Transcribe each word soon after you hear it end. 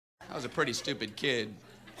was a pretty stupid kid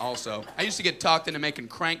also. I used to get talked into making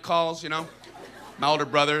crank calls, you know? My older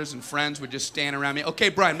brothers and friends would just stand around me. Okay,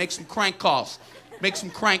 Brian, make some crank calls. Make some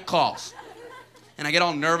crank calls. And I get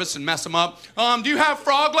all nervous and mess them up. Do you have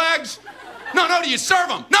frog legs? No, do you serve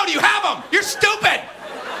them? No, do you have them? You're stupid.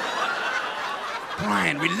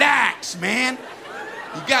 Brian, relax, man.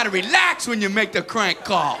 You gotta relax when you make the crank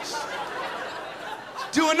calls.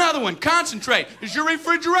 Do another one, concentrate. Is your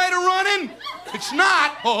refrigerator running? It's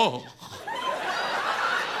not. Oh.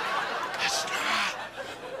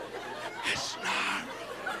 It's not.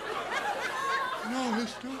 No,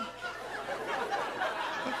 it's not.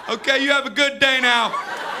 Okay, you have a good day now.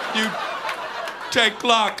 You take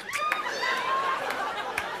luck.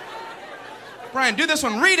 Brian, do this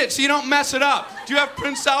one. Read it so you don't mess it up. Do you have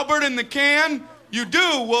Prince Albert in the can? You do?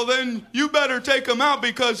 Well, then you better take him out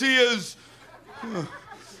because he is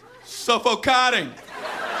suffocating.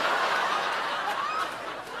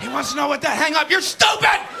 He wants to know what that. Hang up. You're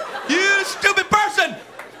stupid! You stupid!